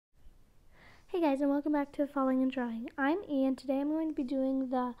Hey guys, and welcome back to Falling and Drawing. I'm Ian. Today I'm going to be doing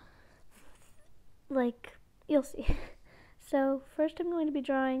the, you'll see. So first I'm going to be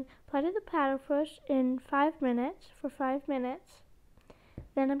drawing Platy the Platypus in 5 minutes, for 5 minutes.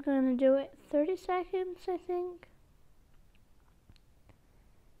 Then I'm going to do it 30 seconds, I think.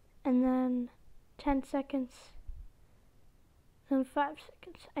 And then 10 seconds, and 5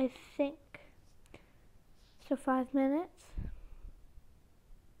 seconds, I think. So 5 minutes,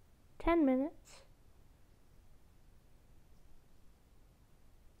 10 minutes.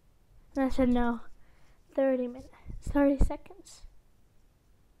 And I said no, 30 minutes, 30 seconds.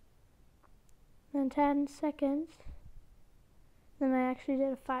 Then 10 seconds. Then I actually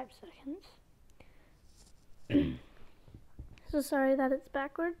did 5 seconds. So sorry that it's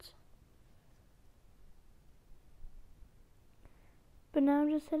backwards. But now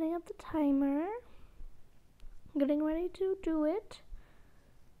I'm just setting up the timer. I'm getting ready to do it.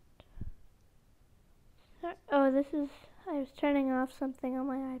 Oh, I was turning off something on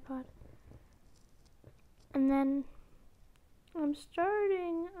my iPod. And then I'm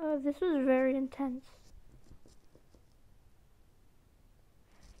starting. Oh, this was very intense.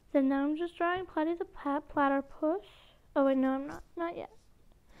 Then now I'm just drawing Platy the Platypus. Oh wait, no, I'm not. Not yet.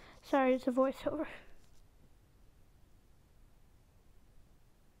 Sorry, it's a voiceover.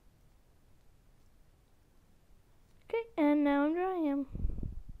 Okay, and now I'm drawing him.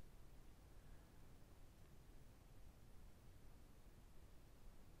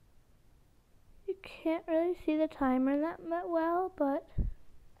 You can't really see the timer that well, but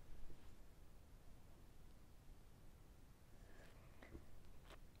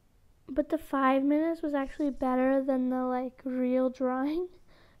the 5 minutes was actually better than the real drawing,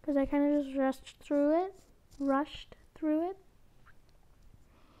 because I kind of just rushed through it.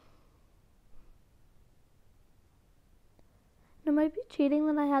 It might be cheating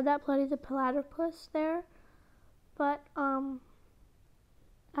that I had that Platy the Platypus there, but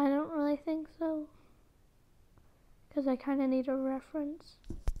I don't really think so, because I kind of need a reference.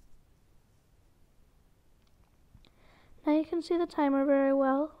 Now you can see the timer very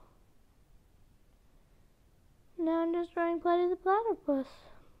well. Now I'm just drawing Platy the Platypus.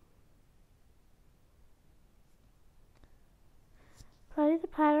 Platy the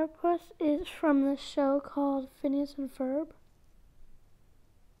Platypus is from the show called Phineas and Ferb.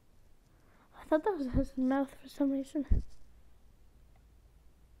 I thought that was his mouth for some reason.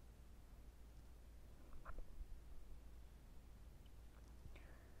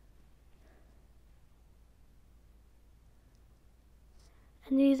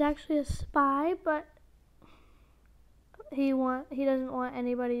 And he's actually a spy, but he doesn't want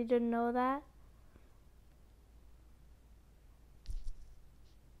anybody to know that.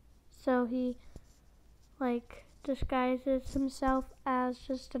 So he disguises himself as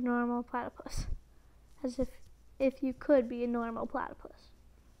just a normal platypus, as if you could be a normal platypus.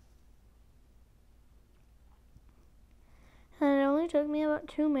 And it only took me about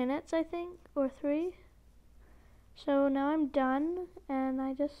 2 minutes, I think, or 3. So now I'm done, and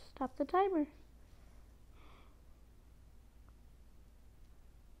I just stopped the timer.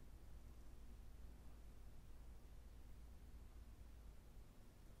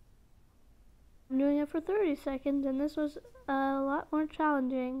 I'm doing it for 30 seconds, and this was a lot more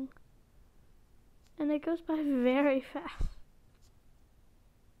challenging. And it goes by very fast.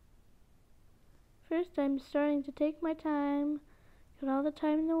 First, I'm starting to take my time, got all the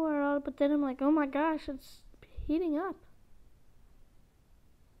time in the world, but then I'm like, oh my gosh, it's heating up.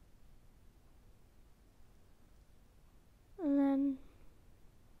 And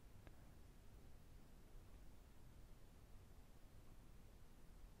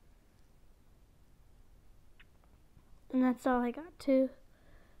that's all I got to.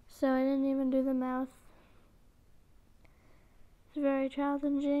 So I didn't even do the mouth. It's very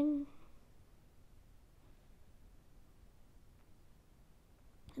challenging.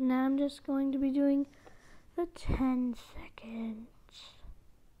 And now I'm just going to be doing the 10 seconds.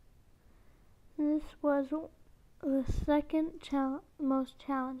 This was the second most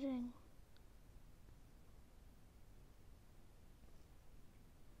challenging.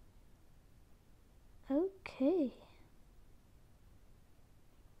 Okay.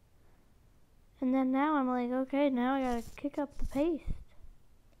 And then now I'm like, okay, now I gotta kick up the pace.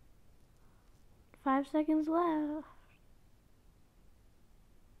 5 seconds left.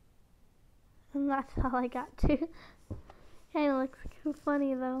 And that's all I got to. Kinda looks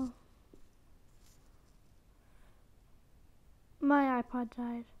funny though. My iPod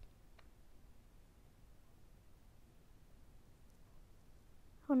died.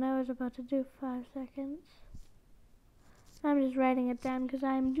 When I was about to do 5 seconds. I'm just writing it down because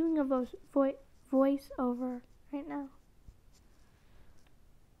I'm doing a voiceover right now.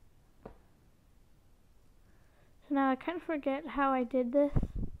 So now I kind of forget how I did this.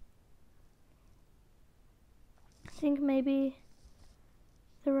 I think maybe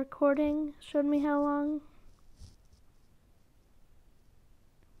the recording showed me how long.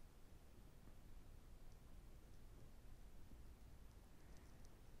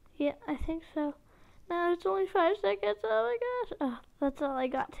 Yeah, I think so. Now it's only 5 seconds. Oh my gosh. Oh, that's all I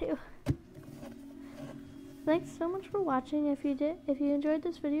got to. Thanks so much for watching. If you enjoyed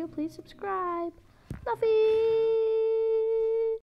this video, please subscribe. Fluffy!